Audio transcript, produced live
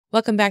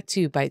Welcome back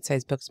to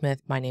Byte-Sized Booksmith.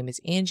 My name is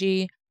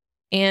Angie,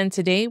 and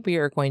today we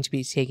are going to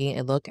be taking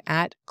a look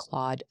at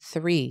Claude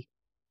 3.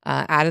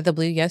 Out of the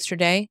blue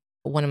yesterday,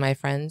 one of my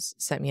friends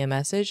sent me a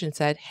message and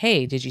said,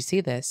 "Hey, did you see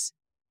this?"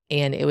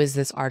 And it was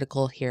this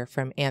article here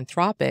from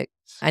Anthropic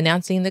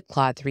announcing the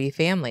Claude 3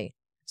 family.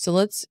 So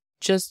let's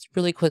just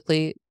really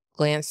quickly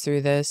glance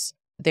through this.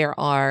 There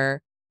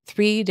are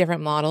 3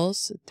 different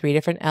models, 3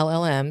 different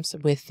LLMs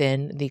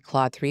within the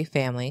Claude 3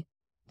 family.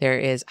 There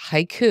is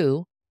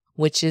Haiku,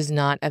 which is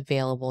not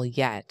available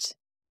yet.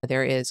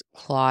 There is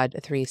Claude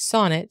 3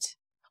 Sonnet,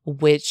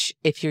 which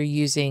if you're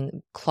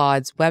using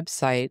Claude's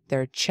website,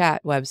 their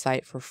chat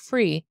website for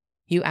free,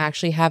 you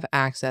actually have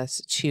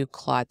access to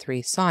Claude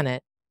 3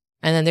 Sonnet.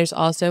 And then there's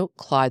also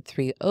Claude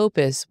 3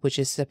 Opus, which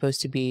is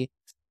supposed to be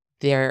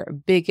their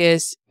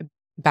biggest,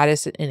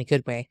 baddest in a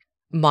good way,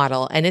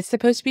 model. And it's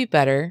supposed to be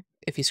better.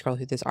 If you scroll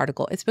through this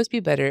article, it's supposed to be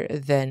better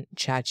than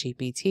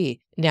ChatGPT.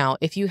 Now,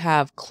 if you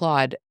have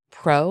Claude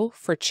Pro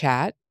for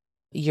chat,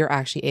 you're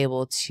actually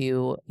able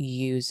to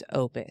use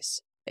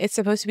Opus. It's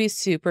supposed to be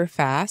super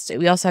fast.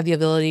 We also have the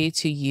ability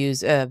to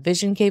use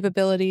vision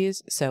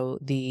capabilities. So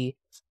the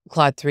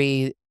Claude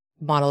 3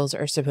 models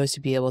are supposed to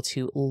be able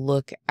to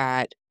look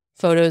at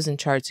photos and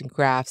charts and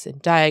graphs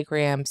and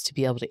diagrams to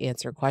be able to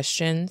answer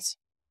questions.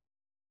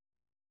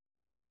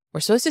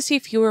 We're supposed to see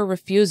fewer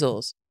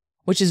refusals,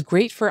 which is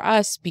great for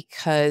us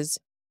because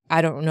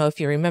I don't know if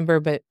you remember,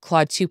 but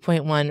Claude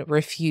 2.1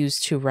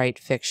 refused to write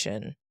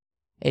fiction.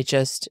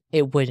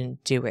 It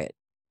wouldn't do it.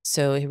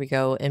 So here we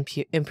go.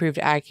 Improved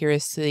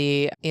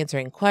accuracy,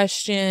 answering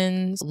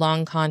questions,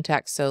 long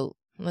context. So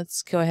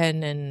let's go ahead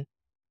and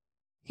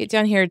get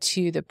down here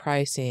to the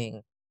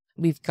pricing.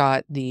 We've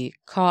got the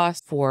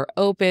cost for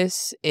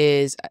Opus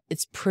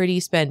it's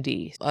pretty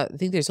spendy. I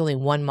think there's only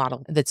one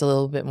model that's a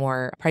little bit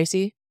more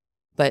pricey,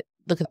 but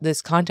look at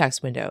this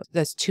context window.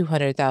 That's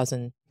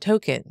 200,000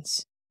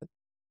 tokens.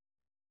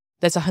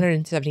 That's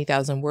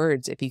 170,000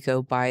 words if you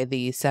go by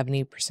the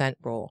 70%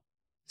 rule.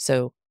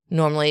 So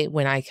normally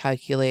when I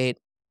calculate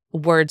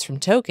words from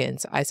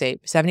tokens, I say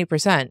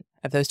 70%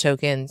 of those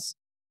tokens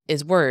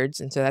is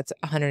words. And so that's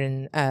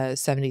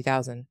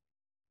 170,000.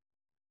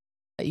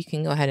 You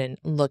can go ahead and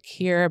look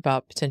here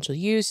about potential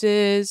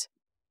uses.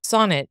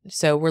 Sonnet.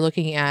 So we're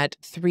looking at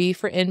 3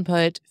 for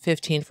input,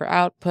 15 for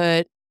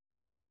output.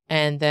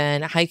 And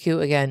then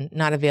Haiku, again,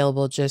 not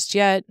available just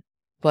yet,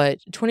 but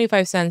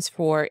 25 cents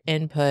for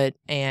input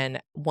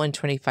and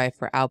 125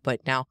 for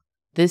output. Now,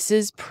 this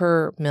is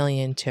per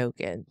million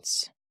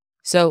tokens.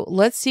 So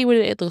let's see what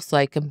it looks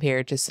like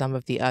compared to some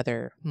of the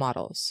other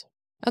models.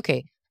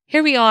 Okay,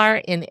 here we are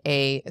in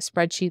a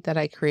spreadsheet that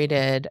I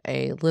created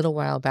a little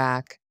while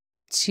back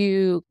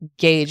to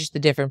gauge the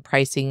different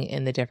pricing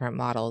in the different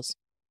models.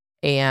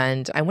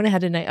 And I went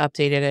ahead and I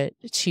updated it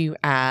to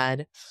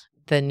add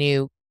the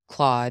new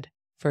Claude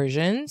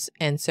versions.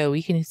 And so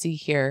we can see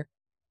here,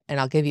 and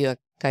I'll give you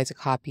guys a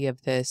copy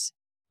of this.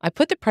 I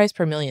put the price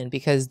per million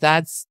because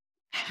that's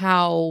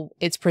how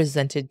it's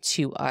presented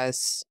to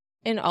us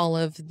in all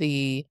of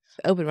the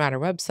Open Router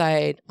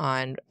website,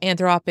 on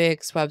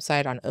Anthropic's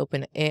website, on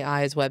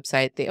OpenAI's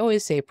website. They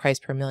always say price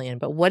per million,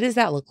 but what does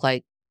that look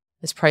like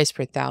as price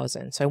per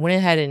thousand? So I went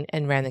ahead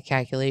and ran the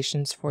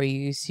calculations for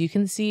you so you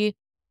can see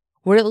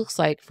what it looks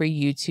like for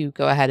you to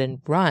go ahead and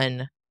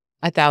run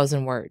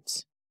 1,000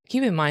 words.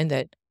 Keep in mind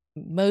that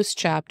most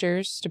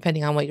chapters,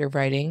 depending on what you're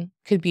writing,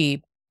 could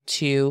be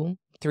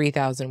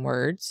 2,000-3,000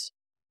 words.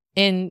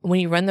 And when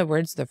you run the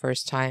words the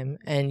first time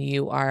and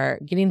you are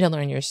getting to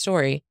learn your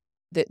story,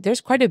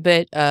 there's quite a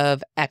bit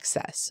of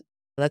excess.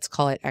 Let's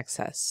call it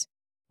excess.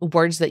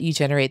 Words that you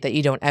generate that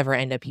you don't ever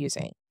end up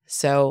using.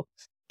 So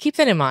keep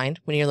that in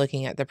mind when you're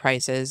looking at the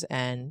prices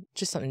and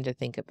just something to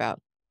think about.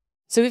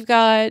 So we've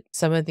got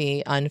some of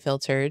the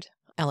unfiltered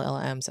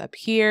LLMs up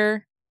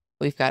here.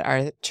 We've got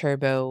our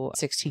Turbo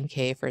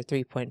 16K for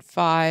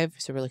 3.5.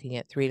 So we're looking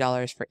at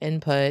 $3 for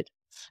input,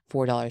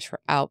 $4 for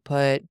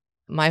output.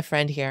 My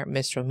friend here,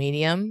 Mistral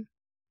Medium,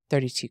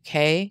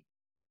 32K,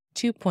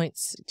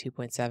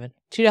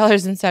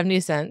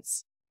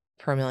 $2.70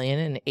 per million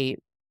and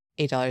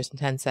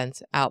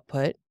 $8.10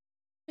 output.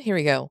 Here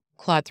we go.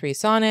 Claude 3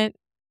 Sonnet,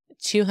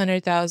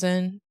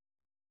 200,000.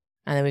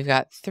 And then we've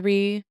got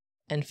 3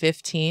 and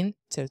 15.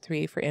 So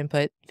 3 for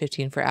input,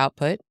 15 for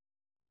output.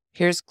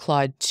 Here's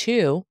Claude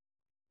 2,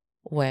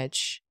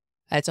 which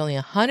that's only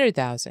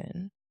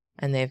 100,000.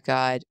 And they've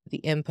got the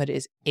input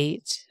is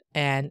 8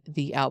 and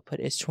the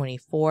output is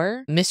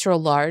 24. Mistral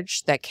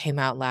Large that came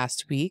out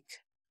last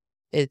week,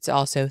 it's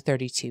also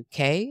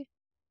 32K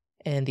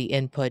and the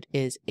input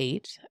is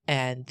 8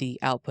 and the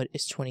output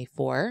is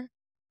 24.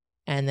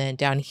 And then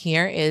down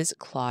here is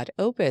Claude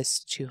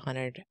Opus,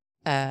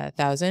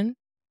 200,000.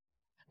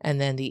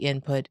 And then the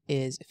input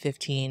is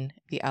 15,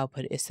 the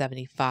output is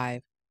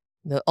 75.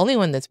 The only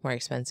one that's more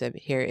expensive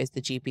here is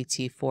the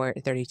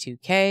GPT-4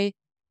 32K,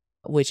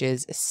 which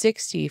is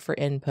 60 for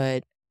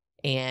input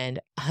and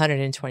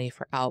 120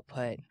 for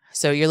output.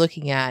 So you're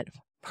looking at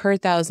per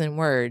 1,000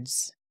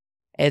 words,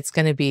 it's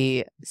going to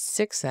be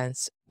 6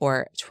 cents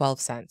or 12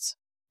 cents.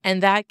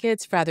 And that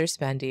gets rather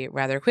spendy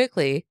rather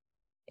quickly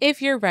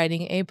if you're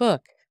writing a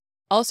book.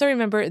 Also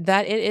remember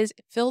that it is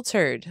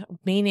filtered,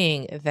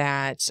 meaning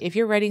that if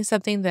you're writing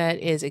something that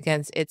is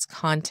against its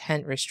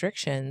content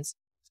restrictions,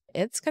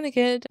 it's going to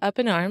get up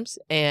in arms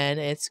and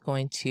it's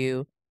going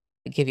to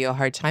give you a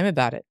hard time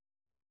about it.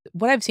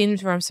 What I've seen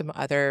from some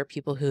other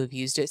people who've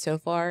used it so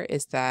far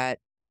is that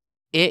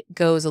it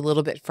goes a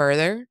little bit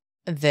further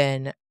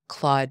than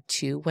Claude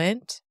 2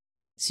 went.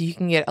 So you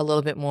can get a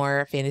little bit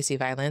more fantasy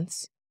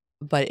violence,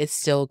 but it's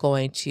still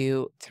going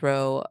to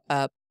throw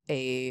up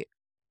a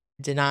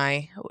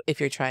deny if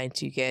you're trying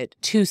to get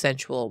too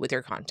sensual with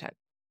your content.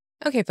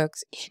 Okay,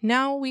 folks,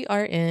 now we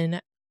are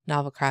in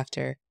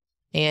Novelcrafter,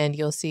 and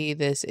you'll see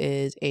this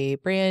is a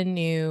brand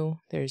new,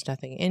 there's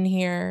nothing in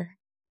here.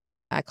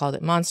 I called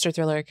it Monster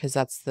Thriller because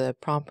that's the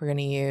prompt we're going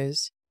to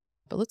use.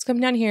 But let's come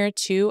down here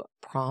to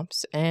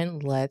prompts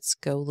and let's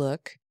go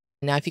look.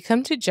 Now, if you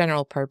come to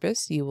general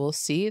purpose, you will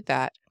see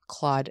that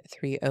Claude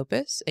 3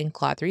 Opus and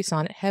Claude 3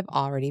 Sonnet have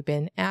already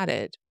been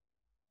added.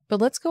 But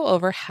let's go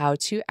over how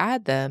to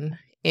add them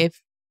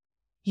if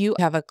you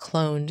have a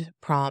cloned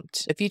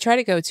prompt. If you try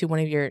to go to one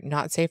of your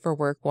not safe for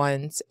work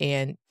ones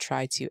and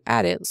try to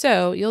add it,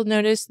 so you'll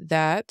notice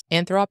that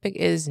Anthropic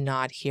is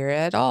not here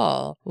at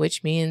all,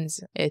 which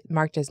means it's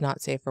marked as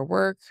not safe for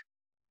work.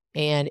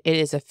 And it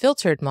is a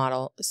filtered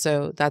model,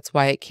 so that's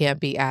why it can't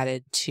be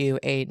added to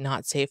a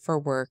not safe for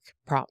work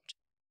prompt.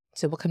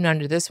 So we'll come down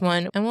to this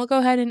one and we'll go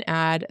ahead and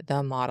add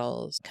the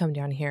models. Come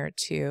down here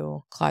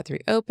to Claude 3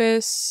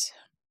 Opus.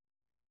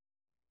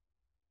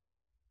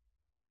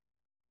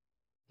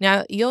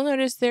 Now you'll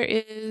notice there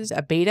is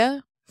a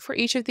beta for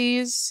each of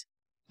these.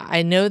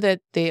 I know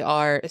that they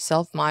are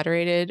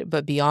self-moderated,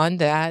 but beyond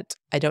that,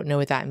 I don't know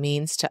what that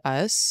means to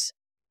us.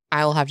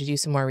 I will have to do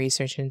some more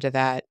research into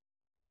that.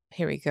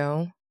 Here we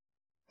go.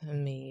 Let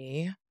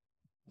me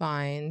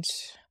find,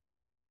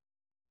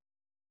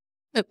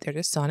 oh, there it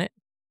is, Sonnet.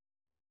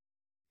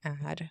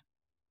 Add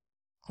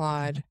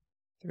Claude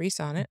 3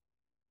 Sonnet.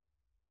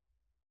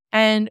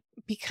 And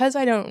because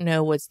I don't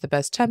know what's the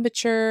best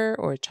temperature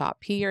or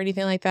top P or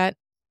anything like that,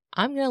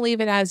 I'm going to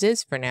leave it as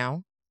is for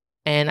now.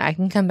 And I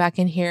can come back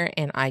in here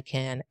and I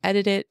can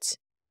edit it.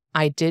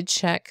 I did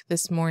check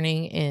this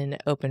morning in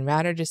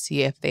OpenRouter to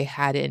see if they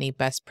had any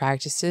best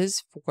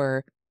practices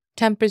for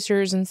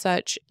temperatures and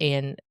such.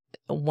 And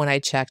when I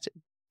checked,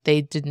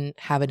 they didn't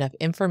have enough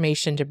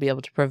information to be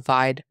able to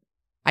provide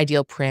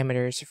ideal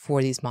parameters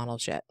for these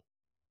models yet.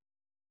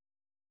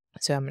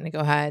 So I'm going to go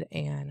ahead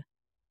and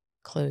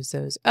close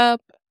those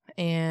up,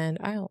 and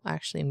I'll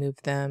actually move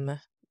them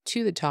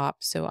to the top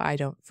so I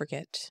don't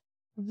forget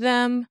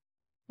them.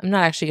 I'm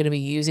not actually going to be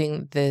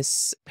using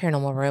this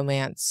paranormal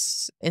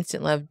romance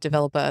instant love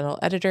developmental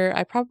editor.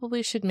 I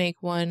probably should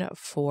make one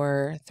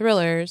for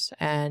thrillers,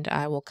 and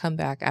I will come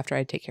back after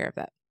I take care of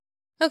that.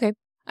 Okay,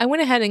 I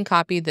went ahead and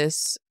copied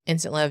this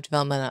instant love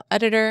developmental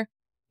editor,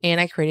 and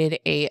I created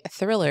a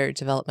thriller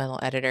developmental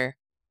editor.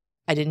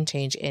 I didn't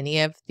change any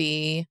of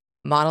the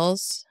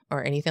models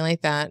or anything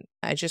like that.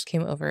 I just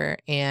came over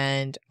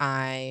and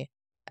I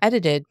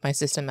edited my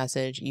system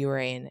message. You are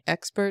an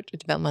expert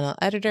developmental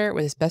editor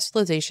with a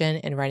specialization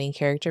in writing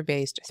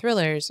character-based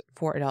thrillers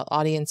for adult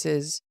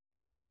audiences.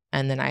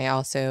 And then I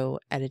also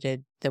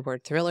edited the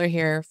word thriller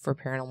here for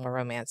paranormal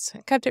romance.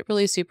 I kept it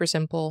really super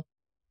simple.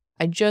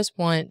 I just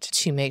want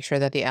to make sure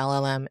that the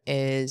LLM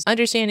is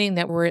understanding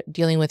that we're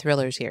dealing with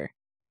thrillers here.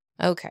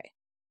 Okay.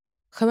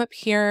 Come up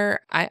here.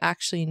 I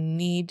actually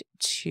need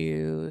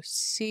to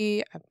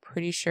see, I'm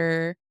pretty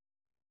sure.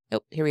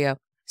 Oh, here we go.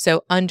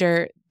 So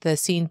under the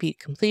scene beat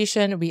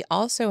completion, we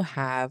also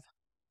have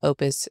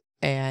Opus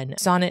and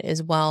Sonnet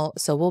as well.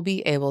 So we'll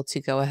be able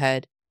to go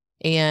ahead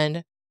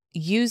and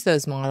use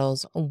those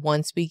models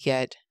once we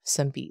get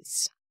some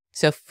beats.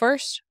 So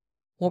first,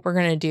 what we're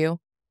going to do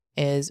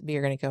is we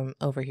are going to come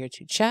over here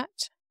to chat,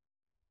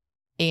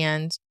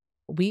 and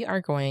we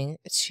are going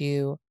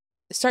to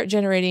start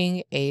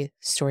generating a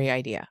story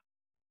idea.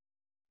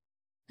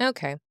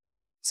 Okay,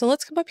 so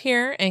let's come up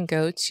here and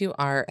go to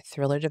our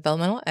thriller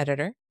developmental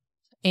editor,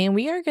 and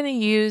we are going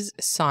to use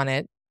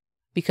Sonnet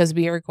because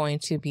we are going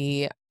to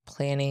be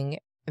planning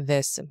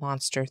this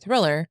monster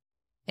thriller,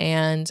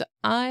 and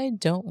I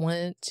don't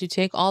want to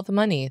take all the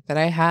money that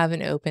I have in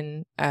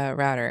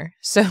OpenRouter.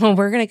 So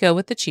we're going to go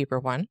with the cheaper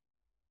one,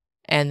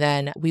 and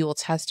then we will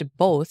test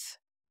both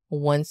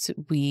once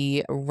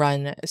we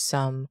run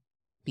some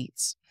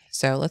beats.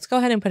 So let's go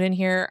ahead and put in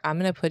here, I'm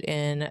going to put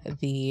in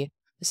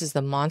this is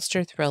the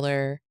monster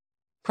thriller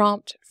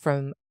prompt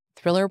from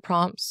Thriller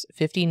Prompts,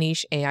 50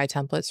 Niche AI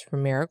Templates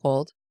from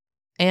Marigold.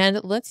 And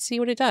let's see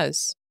what it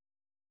does.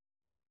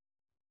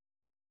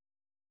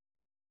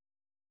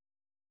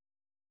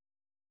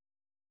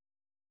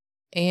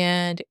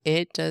 And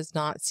it does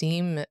not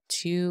seem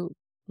to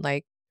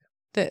like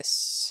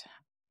this.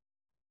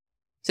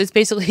 So it's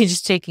basically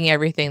just taking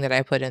everything that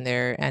I put in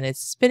there and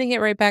it's spitting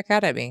it right back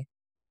out at me.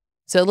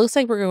 So it looks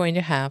like we're going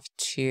to have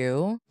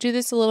to do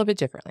this a little bit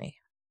differently.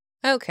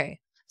 Okay,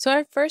 so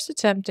our first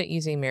attempt at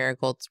using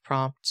Marigold's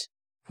prompt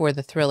for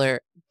the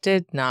thriller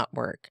did not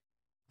work.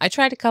 I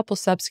tried a couple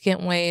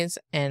subsequent ways,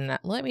 and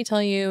let me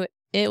tell you,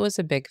 it was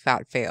a big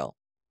fat fail.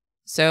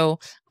 So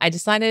I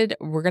decided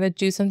we're going to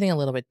do something a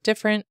little bit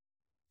different.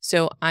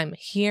 So I'm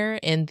here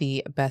in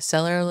the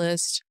bestseller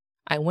list.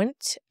 I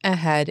went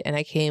ahead and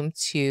I came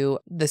to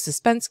the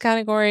suspense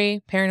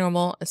category,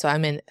 paranormal. So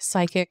I'm in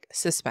psychic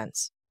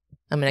suspense.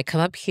 I'm going to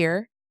come up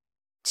here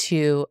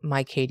to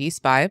my KD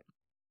Spy.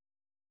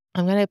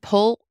 I'm going to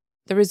pull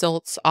the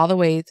results all the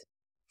way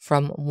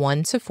from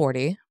 1 to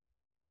 40.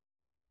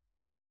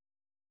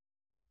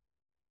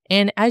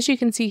 And as you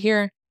can see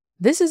here,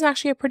 this is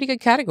actually a pretty good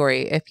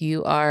category if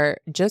you are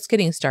just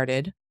getting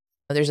started.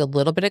 There's a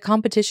little bit of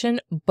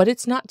competition, but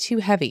it's not too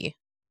heavy.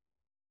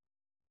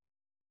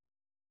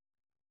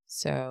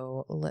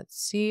 So let's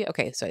see.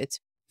 Okay, so it's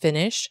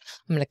finished.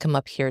 I'm going to come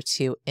up here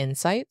to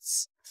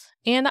Insights,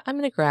 and I'm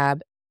going to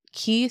grab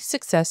Key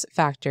Success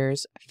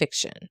Factors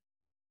Fiction.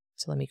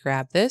 So let me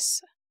grab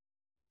this,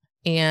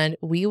 and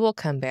we will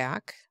come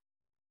back,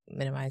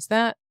 minimize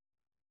that,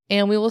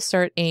 and we will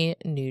start a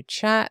new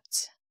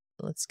chat.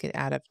 Let's get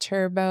out of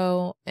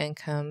Turbo and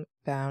come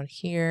down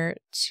here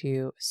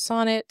to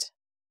Sonnet.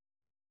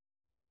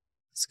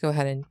 Let's go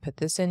ahead and put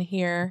this in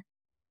here.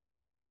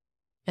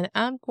 And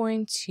I'm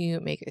going to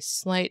make a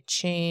slight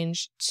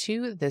change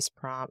to this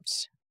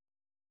prompt.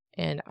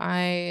 And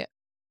I've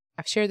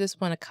shared this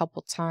one a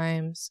couple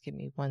times. Give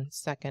me 1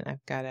 second.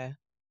 I've got to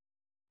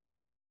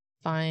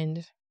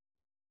find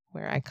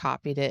where I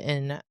copied it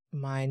in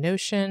my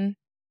Notion.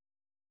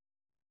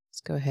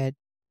 Let's go ahead,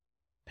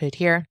 put it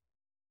here.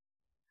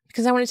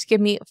 Because I wanted to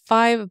give me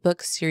 5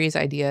 book series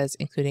ideas,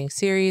 including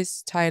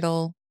series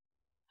title,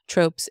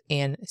 tropes,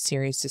 and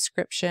series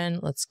description.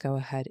 Let's go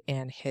ahead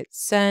and hit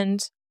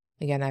send.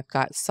 Again, I've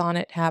got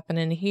Sonnet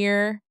happening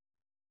here.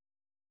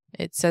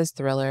 It says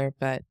thriller,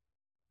 but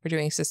we're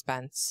doing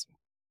suspense.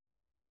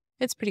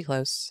 It's pretty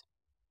close.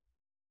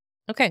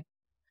 Okay,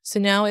 so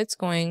now it's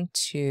going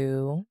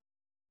to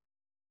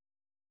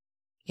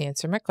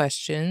answer my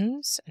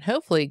questions and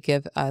hopefully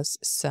give us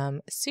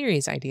some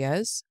series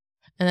ideas.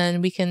 And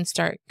then we can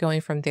start going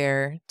from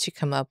there to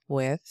come up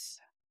with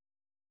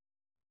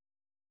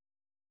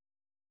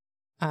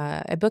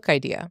a book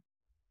idea.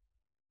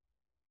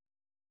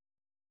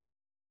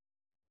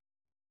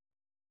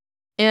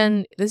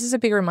 And this is a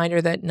big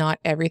reminder that not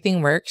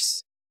everything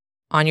works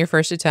on your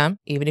first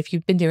attempt, even if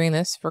you've been doing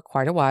this for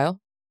quite a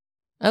while.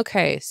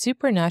 Okay,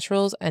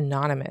 Supernaturals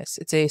Anonymous.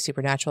 It's a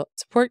supernatural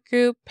support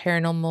group,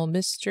 paranormal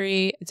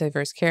mystery,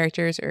 diverse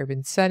characters,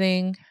 urban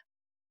setting.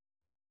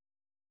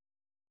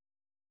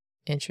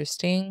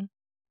 Interesting.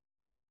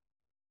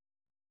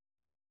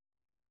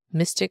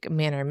 Mystic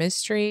Manor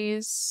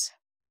Mysteries.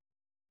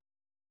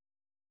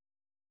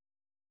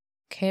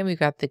 Okay, we've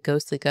got the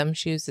Ghostly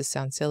Gumshoes. This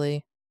sounds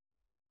silly.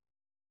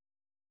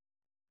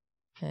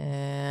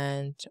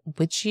 And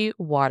Witchy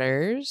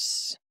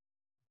Waters.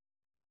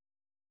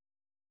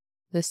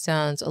 This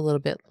sounds a little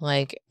bit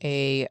like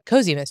a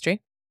cozy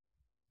mystery.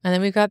 And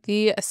then we've got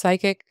the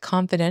Psychic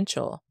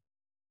Confidential.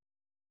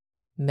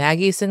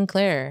 Maggie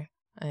Sinclair,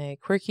 a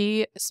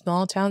quirky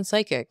small town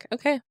psychic.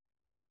 Okay.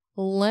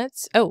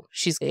 Oh,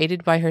 she's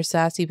aided by her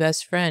sassy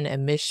best friend, a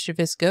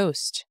mischievous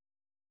ghost.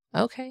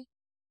 Okay.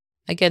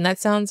 Again, that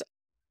sounds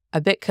a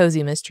bit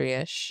cozy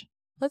mystery-ish.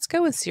 Let's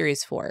go with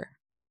series 4.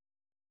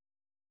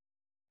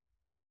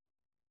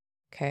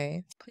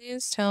 Okay.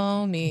 Please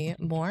tell me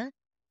more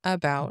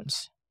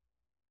about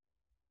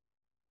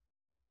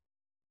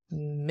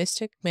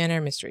Mystic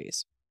Manor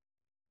Mysteries.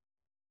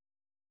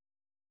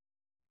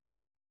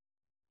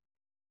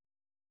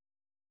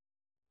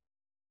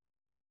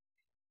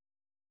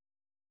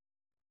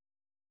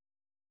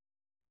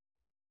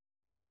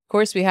 Of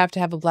course, we have to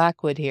have a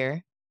Blackwood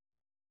here.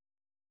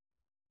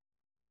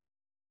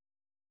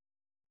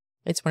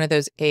 It's one of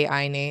those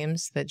AI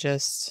names that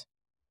just,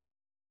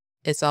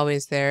 it's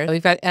always there.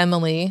 We've got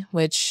Emily,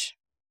 which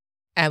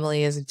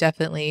Emily is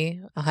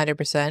definitely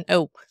 100%.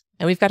 Oh,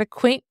 and we've got a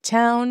quaint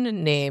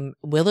town named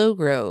Willow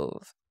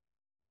Grove.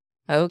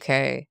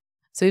 Okay.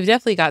 So we've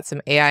definitely got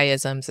some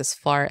AI-isms as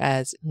far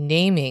as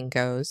naming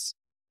goes.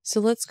 So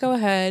let's go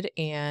ahead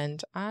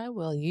and I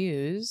will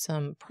use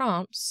some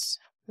prompts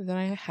that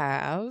I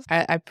have.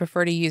 I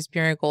prefer to use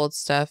Marigold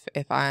stuff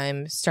if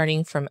I'm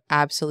starting from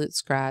absolute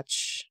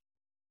scratch.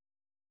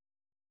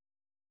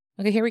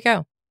 Okay, here we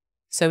go.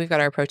 So we've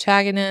got our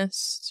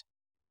protagonist.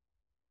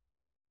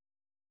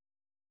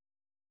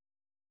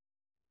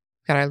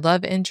 Got our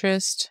love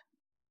interest.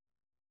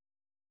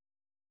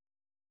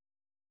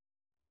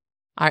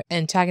 Our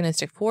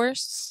antagonistic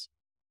force.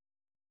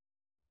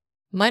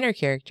 Minor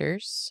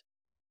characters.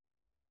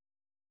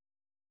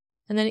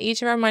 And then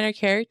each of our minor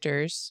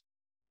characters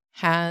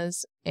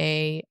has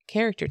a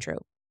character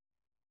trope.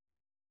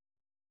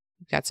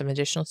 We've got some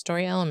additional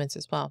story elements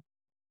as well.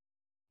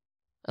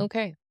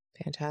 Okay,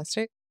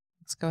 fantastic.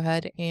 Let's go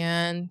ahead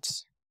and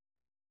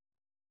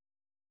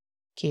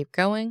keep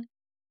going.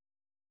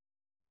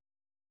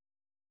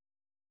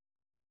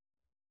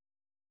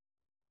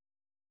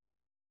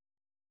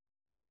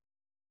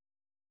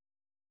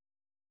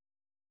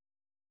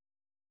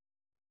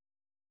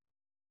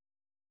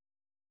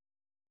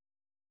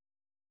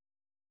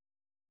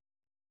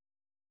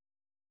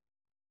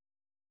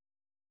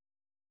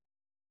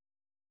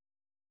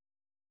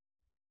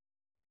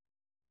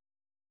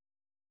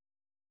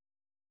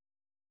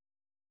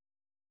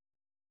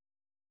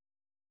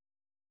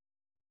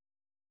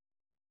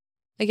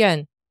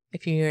 Again,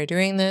 if you are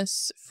doing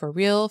this for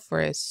real, for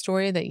a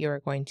story that you are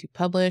going to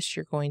publish,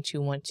 you're going to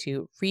want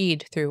to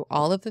read through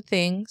all of the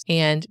things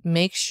and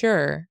make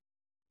sure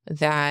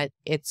that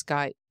it's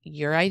got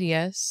your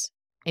ideas.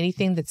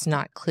 Anything that's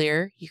not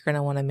clear, you're going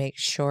to want to make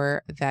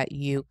sure that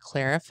you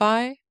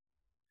clarify.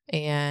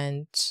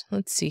 And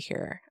let's see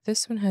here.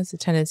 This one has a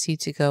tendency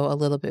to go a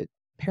little bit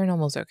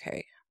paranormal's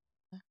okay.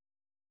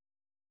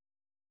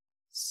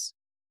 Let's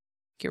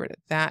get rid of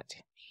that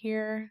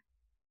here.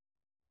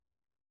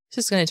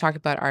 Just going to talk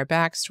about our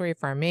backstory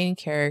for our main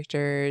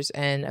characters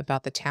and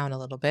about the town a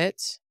little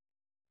bit.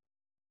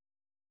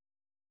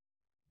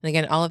 And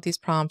again, all of these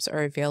prompts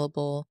are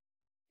available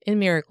in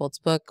Marigold's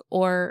book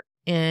or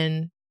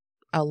in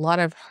a lot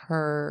of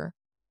her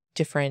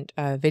different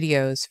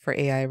videos for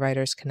AI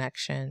Writers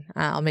Connection.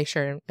 I'll make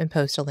sure and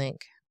post a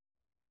link.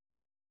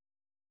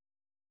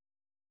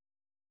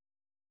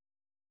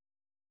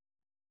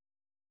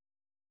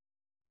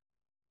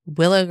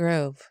 Willow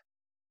Grove.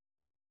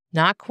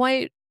 Not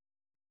quite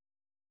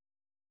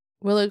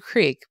Willow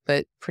Creek,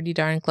 but pretty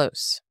darn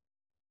close.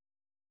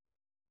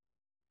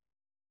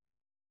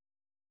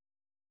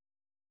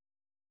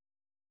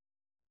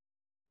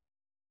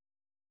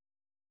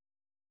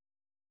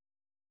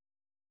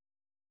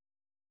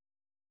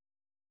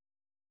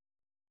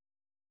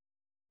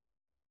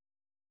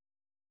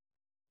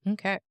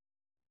 Okay.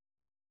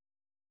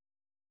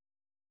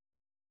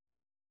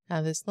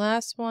 Now this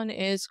last one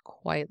is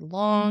quite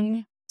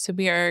long. So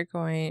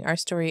our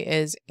story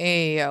is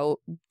a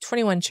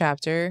 21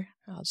 chapter.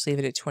 I'll just leave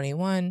it at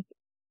 21.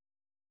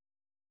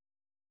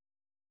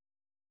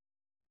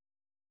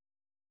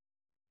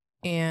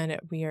 And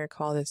we are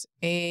call this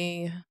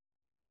a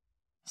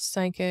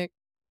psychic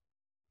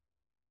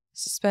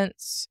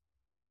suspense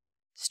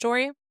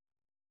story.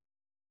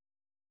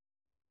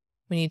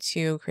 We need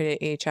to create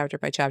a chapter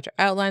by chapter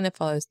outline that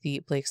follows the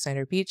Blake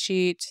Snyder beat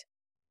sheet.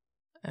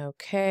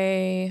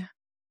 Okay.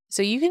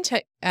 So you can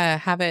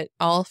have it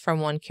all from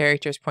one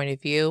character's point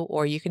of view,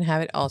 or you can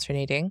have it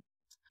alternating.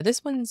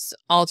 This one's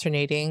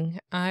alternating.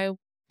 I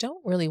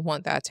don't really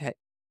want that to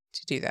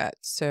do that.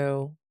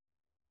 So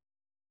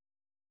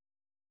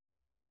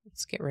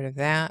let's get rid of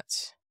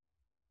that.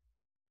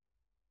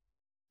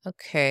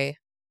 Okay.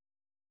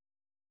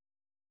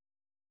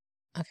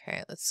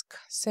 Okay, let's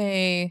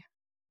say,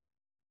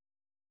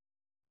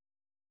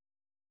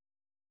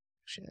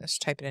 actually, let's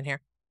type it in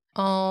here.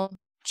 All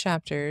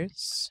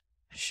chapters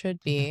should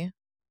be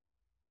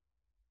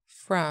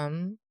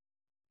from,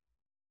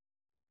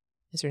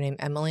 is her name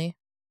Emily?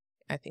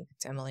 I think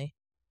it's Emily.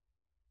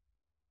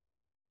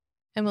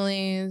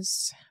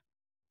 Emily's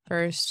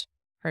first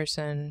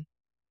person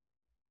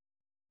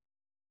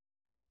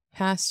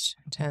past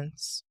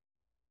tense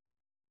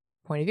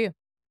point of view.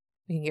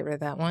 We can get rid of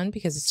that one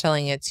because it's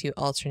telling it to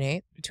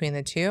alternate between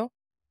the two.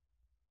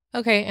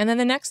 Okay, and then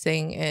the next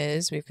thing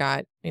is we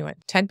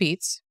went 10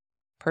 beats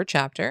per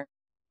chapter.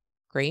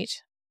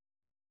 Great.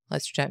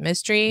 Let's jet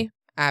mystery.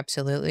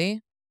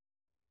 Absolutely.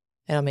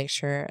 It'll make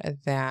sure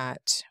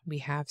that we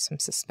have some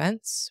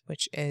suspense,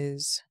 which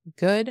is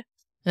good. And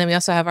then we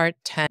also have our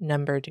 10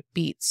 numbered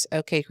beats.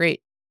 Okay,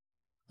 great.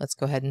 Let's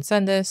go ahead and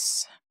send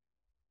this.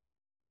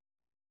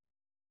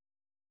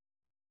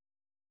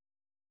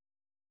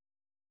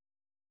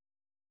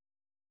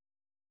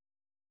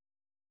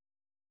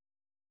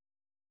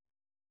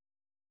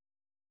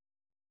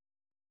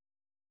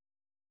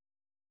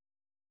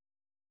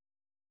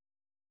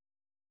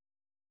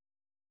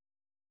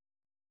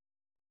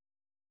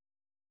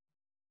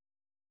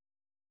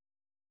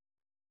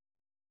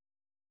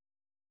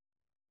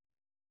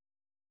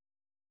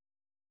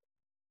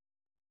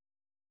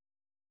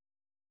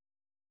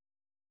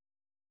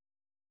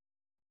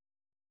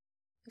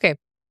 Okay,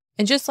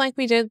 and just like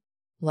we did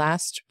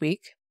last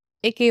week,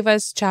 it gave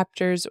us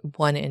chapters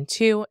 1 and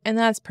 2, and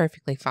that's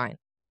perfectly fine.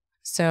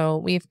 So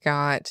we've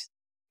got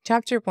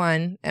chapter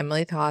 1,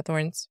 Emily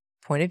Hawthorne's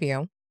point of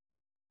view.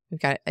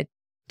 We've got a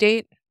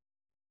date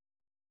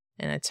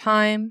and a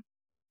time.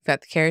 We've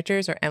got the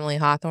characters are Emily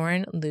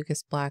Hawthorne,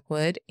 Lucas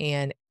Blackwood,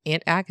 and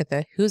Aunt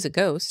Agatha, who's a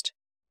ghost.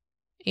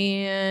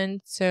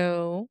 And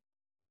so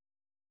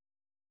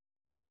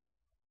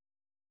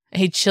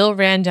a chill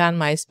ran down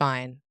my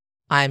spine.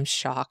 I'm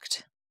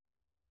shocked.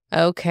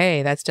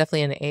 Okay, that's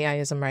definitely an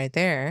AIism right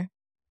there.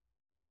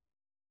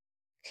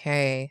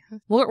 Okay,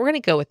 we're going to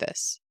go with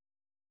this.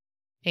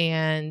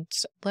 And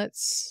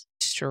let's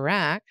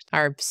extract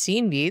our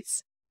scene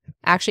beats.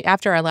 Actually,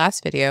 after our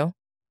last video,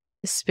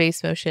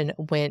 Space Motion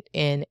went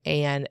in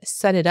and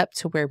set it up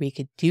to where we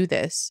could do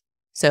this.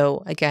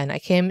 So again, I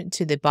came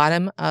to the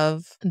bottom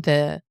of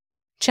the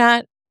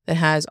chat that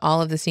has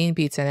all of the scene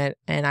beats in it,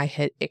 and I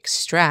hit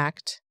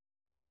extract.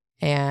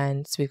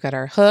 And so we've got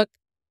our hook,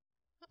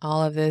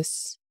 all of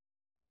this.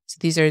 So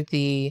these are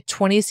the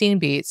 20 scene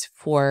beats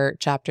for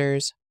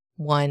chapters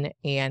 1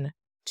 and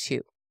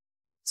 2.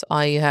 So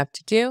all you have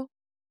to do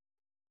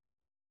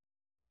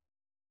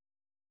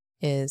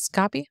is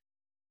copy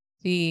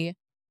the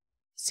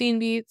scene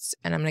beats,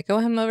 and I'm going to go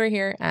ahead over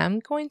here. I'm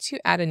going to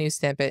add a new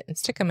snippet and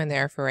stick them in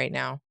there for right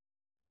now.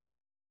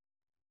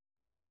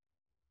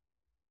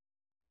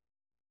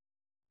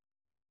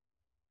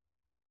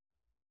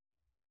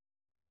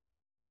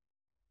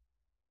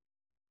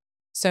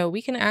 So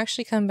we can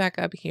actually come back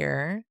up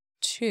here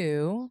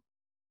to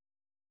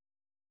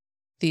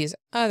these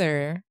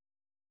other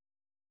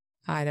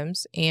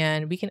items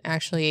and we can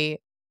actually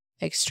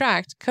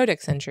extract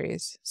codex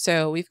entries.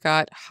 So we've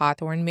got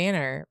Hawthorne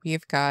Manor,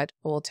 we've got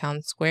Old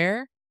Town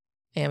Square,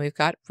 and we've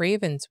got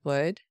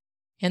Ravenswood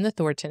and the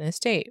Thornton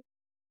Estate.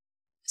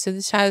 So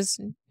this has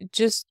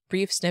just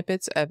brief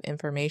snippets of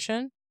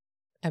information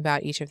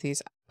about each of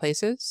these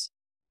places.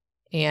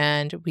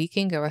 And we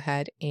can go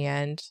ahead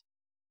and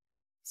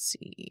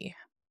see.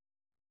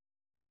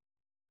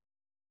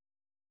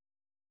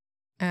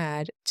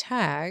 Add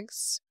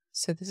tags.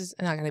 So this is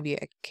not going to be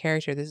a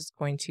character. This is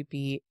going to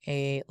be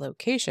a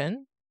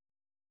location.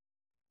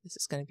 This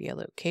is going to be a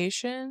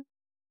location.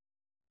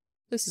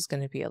 This is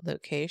going to be a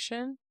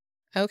location.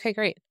 Okay,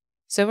 great.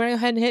 So we're going to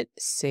go ahead and hit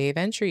Save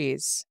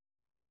Entries.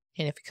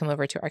 And if we come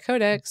over to our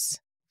codex,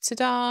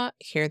 ta-da,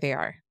 here they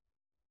are.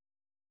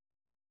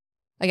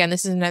 Again,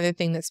 this is another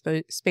thing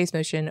that Space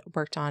Motion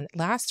worked on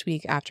last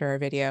week after our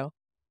video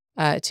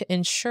to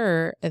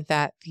ensure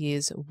that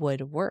these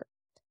would work.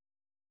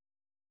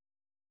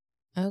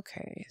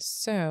 Okay,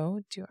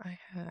 so do I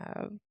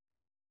have...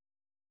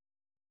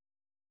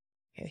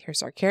 Okay,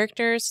 here's our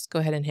characters. Go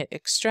ahead and hit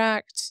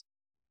Extract.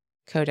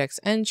 Codex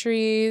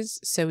entries.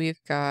 So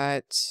we've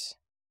got...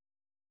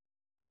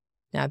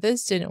 Now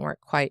this didn't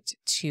work quite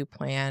to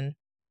plan.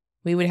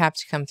 We would have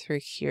to come through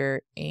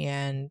here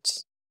and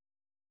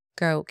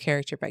go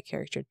character by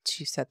character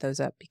to set those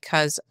up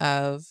because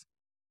of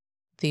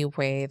the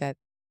way that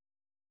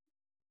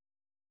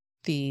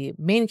the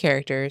main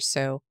characters,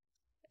 so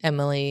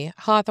Emily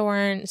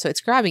Hawthorne, so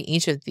it's grabbing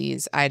each of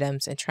these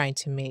items and trying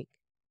to make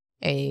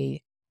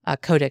a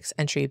codex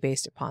entry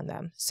based upon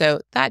them.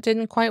 So that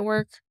didn't quite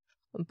work,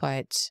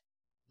 but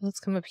let's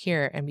come up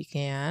here and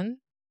begin.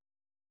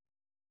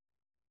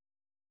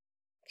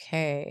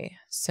 Okay,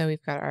 so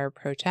we've got our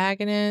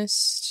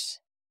protagonist,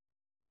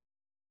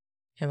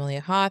 Emily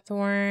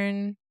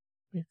Hawthorne.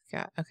 We've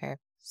got, okay,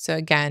 so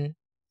again,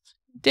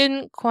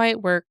 didn't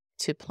quite work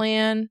to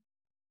plan,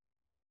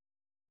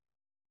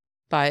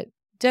 but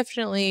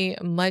definitely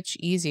much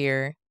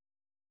easier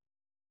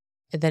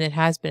than it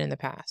has been in the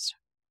past.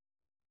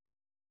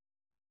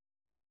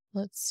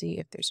 Let's see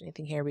if there's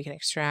anything here we can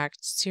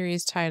extract.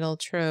 Series title,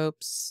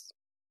 tropes.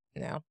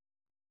 No.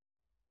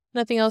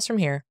 Nothing else from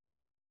here.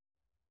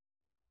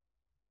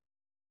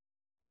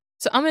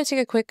 So I'm going to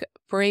take a quick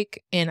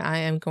break and I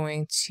am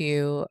going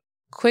to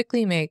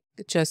quickly make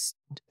just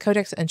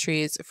codex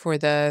entries for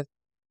the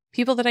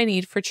people that I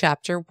need for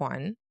chapter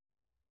 1.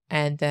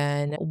 And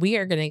then we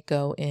are going to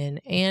go in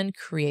and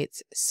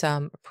create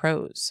some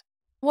prose.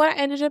 What I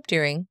ended up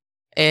doing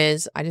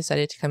is I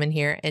decided to come in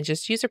here and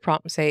just use a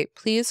prompt and say,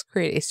 please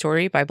create a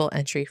story Bible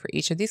entry for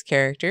each of these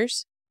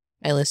characters.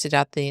 I listed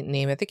out the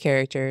name of the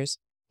characters.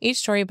 Each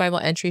story Bible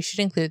entry should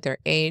include their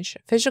age,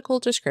 physical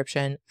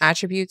description,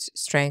 attributes,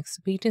 strengths,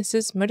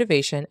 weaknesses,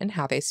 motivation, and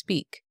how they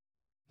speak.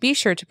 Be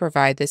sure to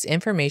provide this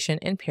information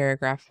in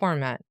paragraph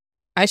format.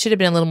 I should have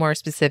been a little more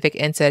specific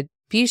and said,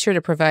 be sure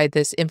to provide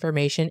this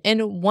information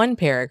in one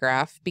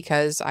paragraph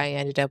because I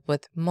ended up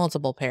with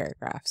multiple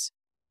paragraphs.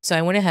 So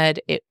I went ahead,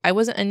 I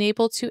wasn't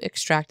unable to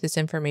extract this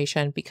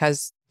information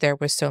because there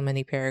was so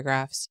many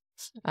paragraphs.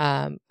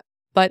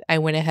 But I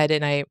went ahead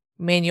and I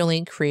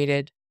manually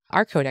created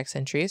our codex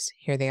entries.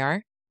 Here they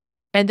are.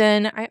 And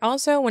then I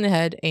also went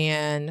ahead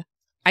and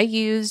I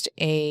used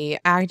a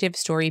active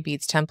story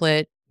beats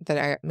template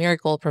that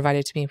Marigold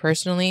provided to me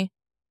personally,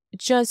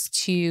 just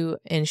to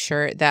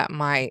ensure that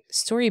my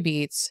story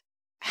beats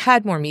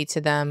had more meat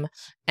to them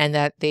and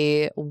that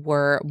they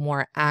were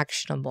more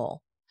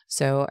actionable.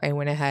 So I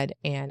went ahead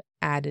and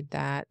added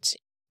that.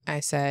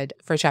 I said,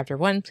 for chapter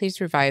 1, please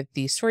revive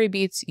the story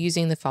beats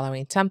using the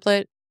following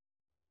template.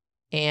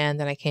 And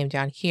then I came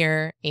down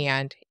here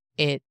and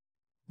it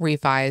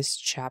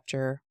revised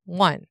chapter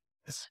 1.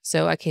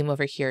 So I came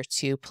over here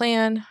to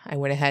plan. I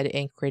went ahead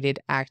and created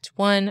act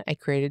 1. I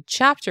created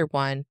chapter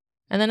 1.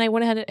 And then I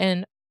went ahead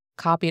and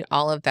copied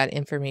all of that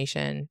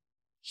information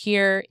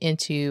here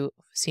into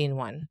scene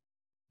 1.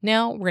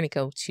 Now we're going to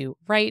go to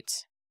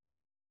write.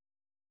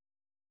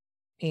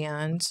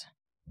 And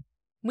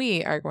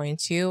we are going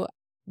to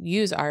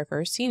use our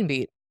first scene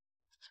beat.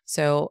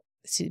 So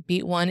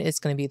beat 1 is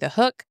going to be the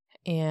hook.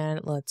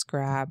 And let's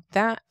grab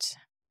that.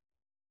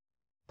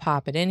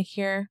 Pop it in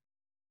here.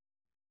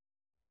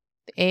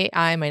 The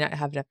AI might not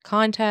have enough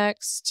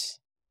context.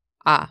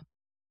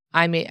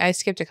 I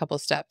skipped a couple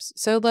steps.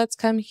 So let's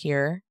come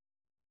here.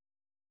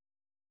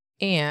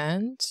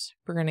 And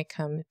we're going to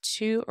come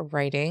to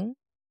writing.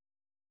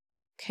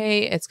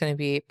 Okay, it's going to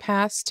be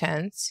past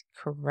tense,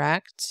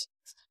 correct.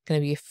 It's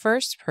going to be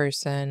first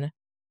person,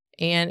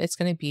 and it's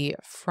going to be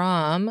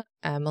from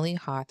Emily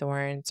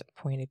Hawthorne's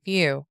point of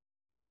view.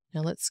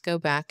 Now let's go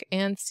back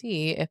and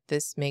see if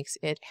this makes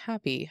it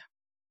happy.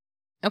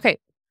 Okay,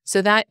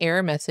 so that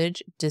error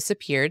message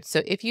disappeared.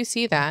 So if you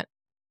see that,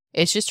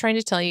 it's just trying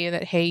to tell you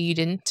that, hey, you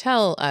didn't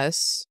tell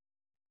us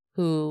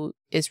who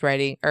is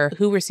writing or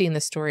who we're seeing the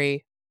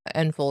story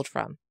unfold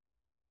from.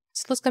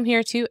 So let's come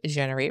here to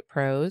generate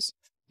prose.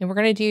 And we're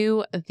going to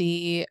do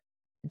the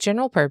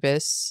general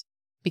purpose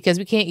because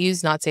we can't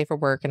use not safe for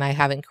work and I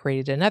haven't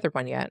created another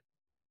one yet.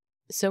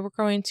 So we're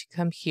going to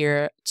come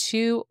here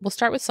we'll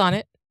start with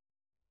Sonnet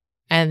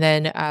and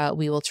then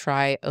we will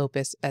try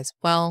Opus as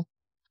well.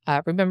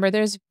 Remember,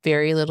 there's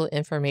very little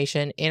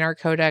information in our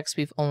codex.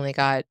 We've only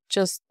got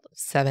just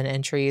 7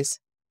 entries,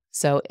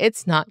 so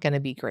it's not going to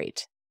be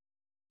great.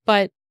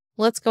 But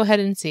let's go ahead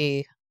and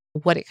see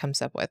what it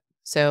comes up with.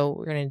 So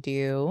we're going to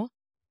do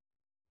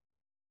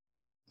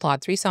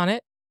Claude 3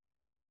 Sonnet.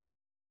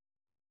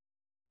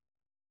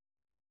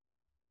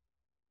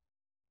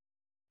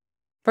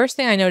 First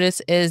thing I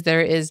notice is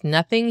there is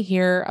nothing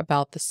here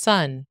about the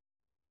sun.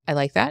 I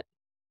like that.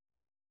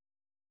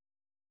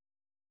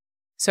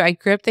 So I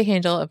gripped the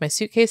handle of my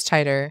suitcase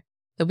tighter,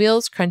 the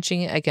wheels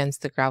crunching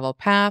against the gravel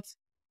path.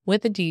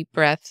 With a deep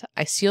breath,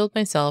 I sealed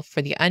myself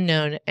for the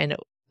unknown and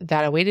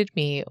that awaited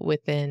me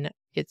within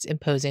its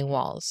imposing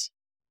walls.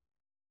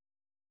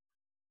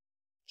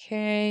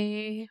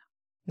 Okay,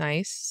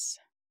 nice.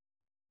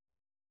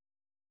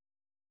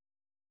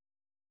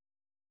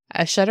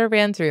 A shudder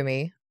ran through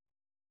me.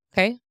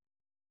 Okay,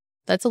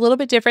 that's a little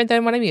bit different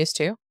than what I'm used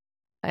to.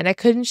 And I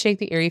couldn't shake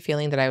the eerie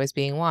feeling that I was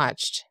being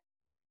watched.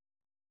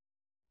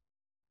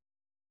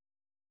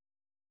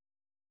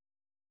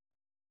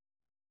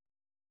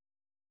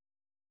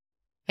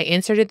 I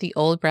inserted the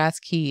old brass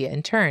key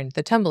and turned,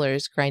 the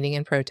tumblers grinding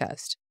in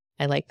protest.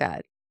 I like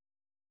that.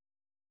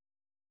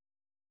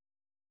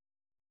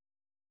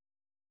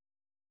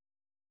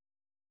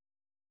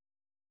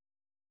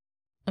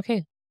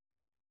 Okay,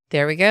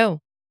 there we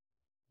go.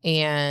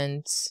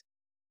 And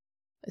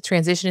the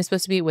transition is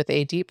supposed to be with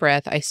a deep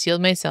breath. I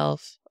sealed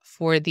myself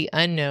for the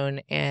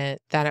unknown and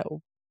that it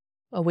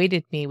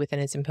awaited me within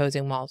its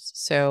imposing walls.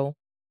 So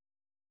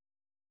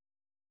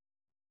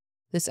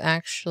this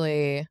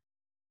actually,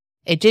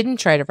 it didn't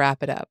try to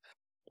wrap it up,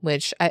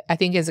 which I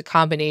think is a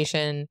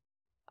combination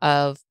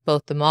of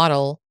both the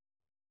model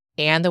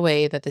and the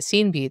way that the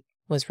scene beat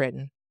was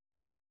written.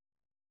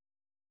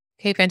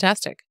 Okay,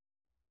 fantastic.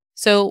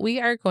 So we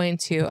are going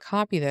to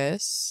copy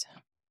this.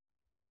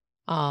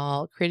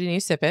 I'll create a new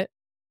snippet.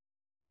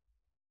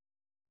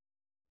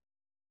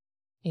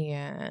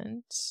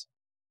 And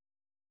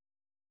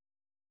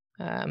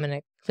I'm going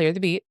to clear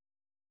the beat.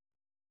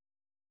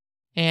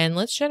 And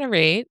let's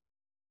generate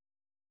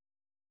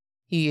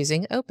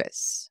using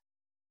Opus.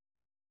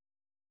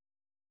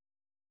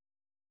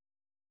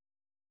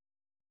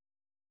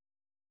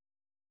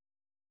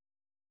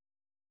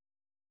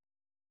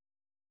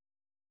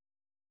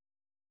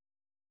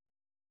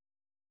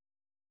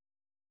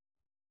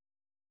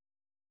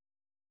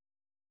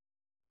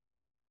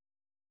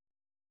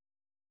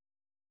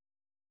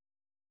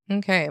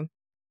 Okay.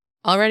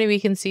 Already we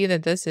can see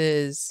that this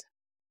is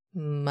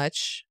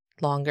much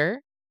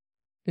longer.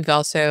 We've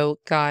also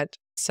got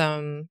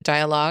some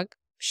dialogue.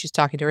 She's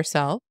talking to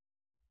herself.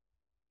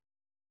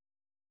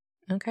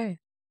 Okay.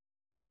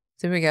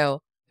 So here we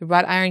go. The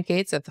wrought iron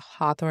gates of the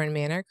Hawthorne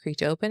Manor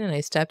creaked open and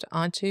I stepped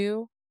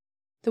onto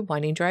the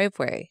winding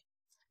driveway.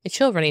 A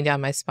chill running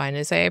down my spine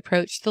as I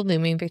approached the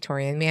looming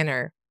Victorian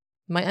manor,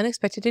 my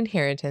unexpected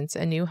inheritance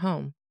and new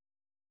home.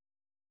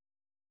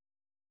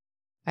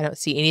 I don't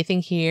see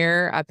anything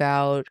here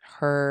about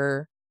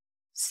her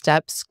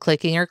steps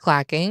clicking or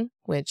clacking,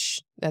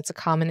 which that's a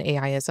common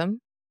AIism.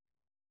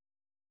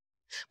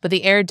 But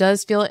the air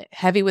does feel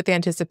heavy with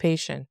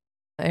anticipation.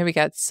 Here we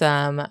got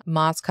some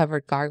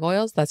moss-covered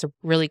gargoyles. That's a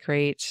really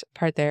great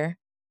part there.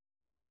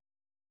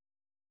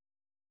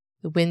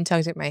 The wind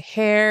tugged at my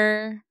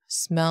hair,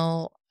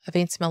 a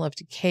faint smell of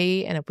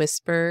decay and a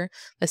whisper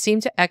that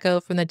seemed to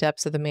echo from the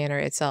depths of the manor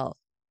itself.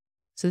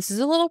 So this is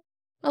a little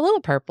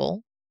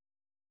purple,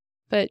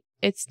 but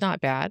it's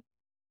not bad.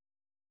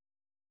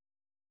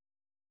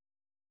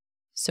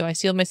 So I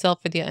sealed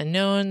myself for the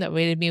unknown that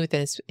waited me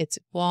within its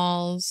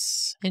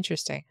walls.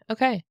 Interesting.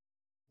 Okay,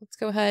 let's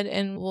go ahead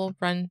and we'll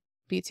run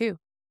B2.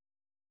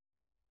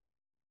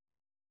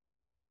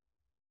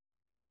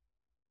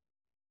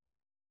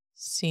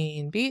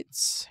 Scene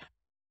beats.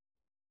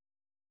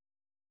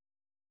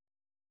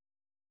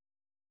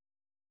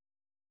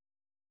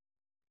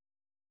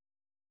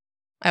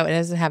 Oh, it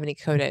doesn't have any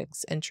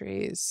codex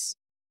entries.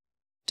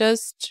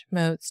 Dust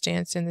motes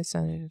dance in the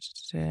sun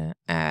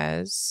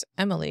as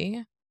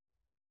Emily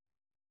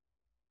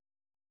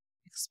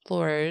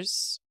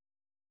explores.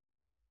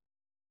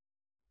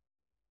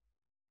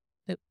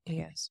 Oh,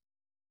 yes.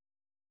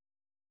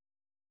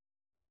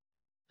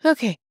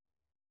 Okay.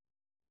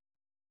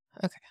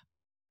 Okay.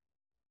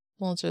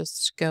 We'll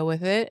just go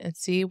with it and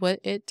see what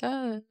it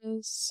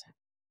does.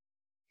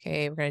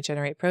 Okay, we're going to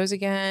generate prose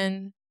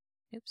again.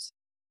 Oops.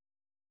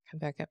 Come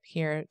back up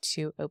here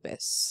to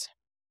Opus.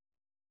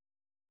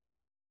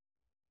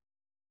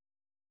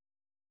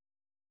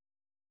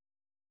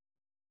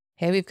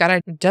 Okay, we've got our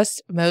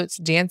dust motes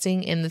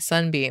dancing in the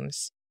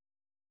sunbeams,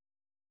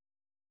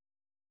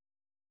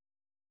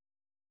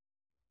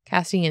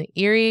 casting an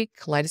eerie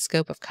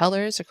kaleidoscope of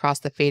colors across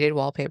the faded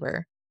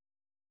wallpaper.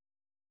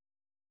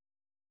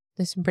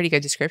 There's some pretty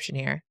good description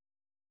here.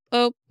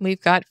 Oh,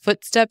 we've got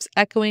footsteps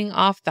echoing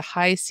off the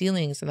high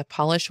ceilings and the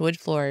polished wood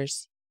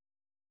floors.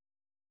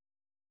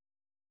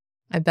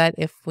 I bet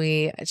if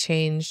we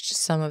changed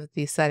some of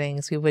these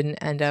settings, we wouldn't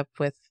end up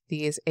with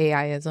these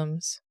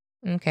AI-isms.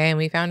 Okay, and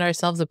we found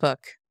ourselves a book.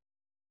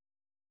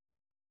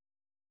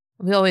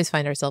 We always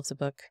find ourselves a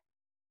book.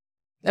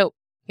 Oh,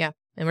 yeah,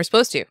 and we're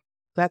supposed to.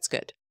 That's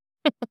good.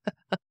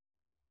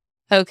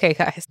 Okay,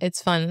 guys,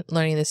 it's fun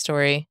learning this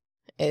story.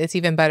 It's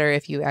even better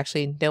if you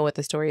actually know what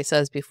the story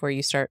says before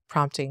you start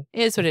prompting.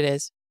 It is what it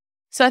is.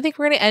 So I think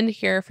we're going to end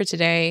here for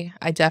today.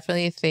 I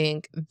definitely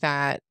think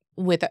that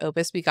with the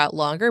Opus, we got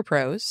longer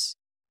prose.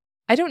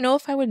 I don't know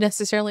if I would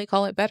necessarily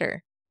call it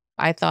better.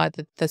 I thought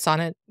that the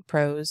sonnet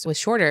prose was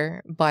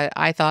shorter, but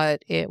I thought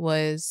it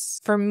was,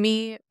 for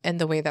me and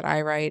the way that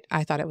I write,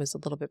 I thought it was a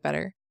little bit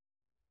better.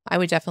 I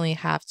would definitely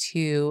have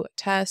to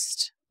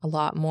test a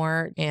lot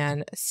more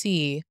and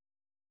see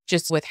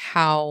just with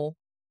how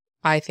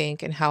I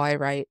think and how I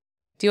write.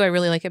 Do I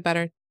really like it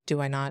better?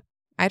 Do I not?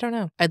 I don't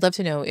know. I'd love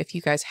to know if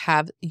you guys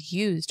have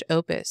used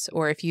Opus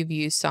or if you've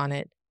used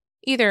Sonnet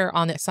either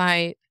on the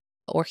site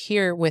or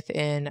here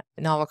within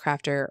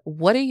Novelcrafter.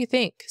 What do you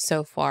think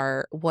so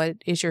far? What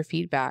is your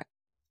feedback?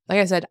 Like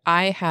I said,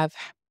 I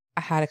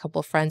had a couple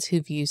of friends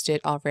who've used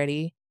it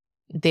already.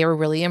 They were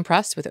really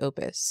impressed with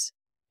Opus,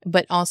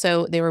 but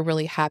also they were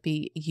really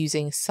happy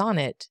using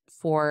Sonnet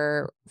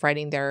for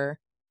writing their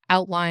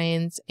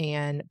outlines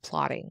and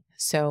plotting.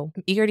 So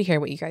I'm eager to hear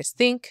what you guys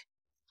think.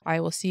 I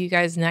will see you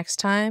guys next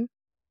time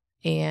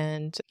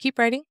and keep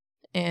writing,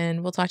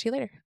 and we'll talk to you later.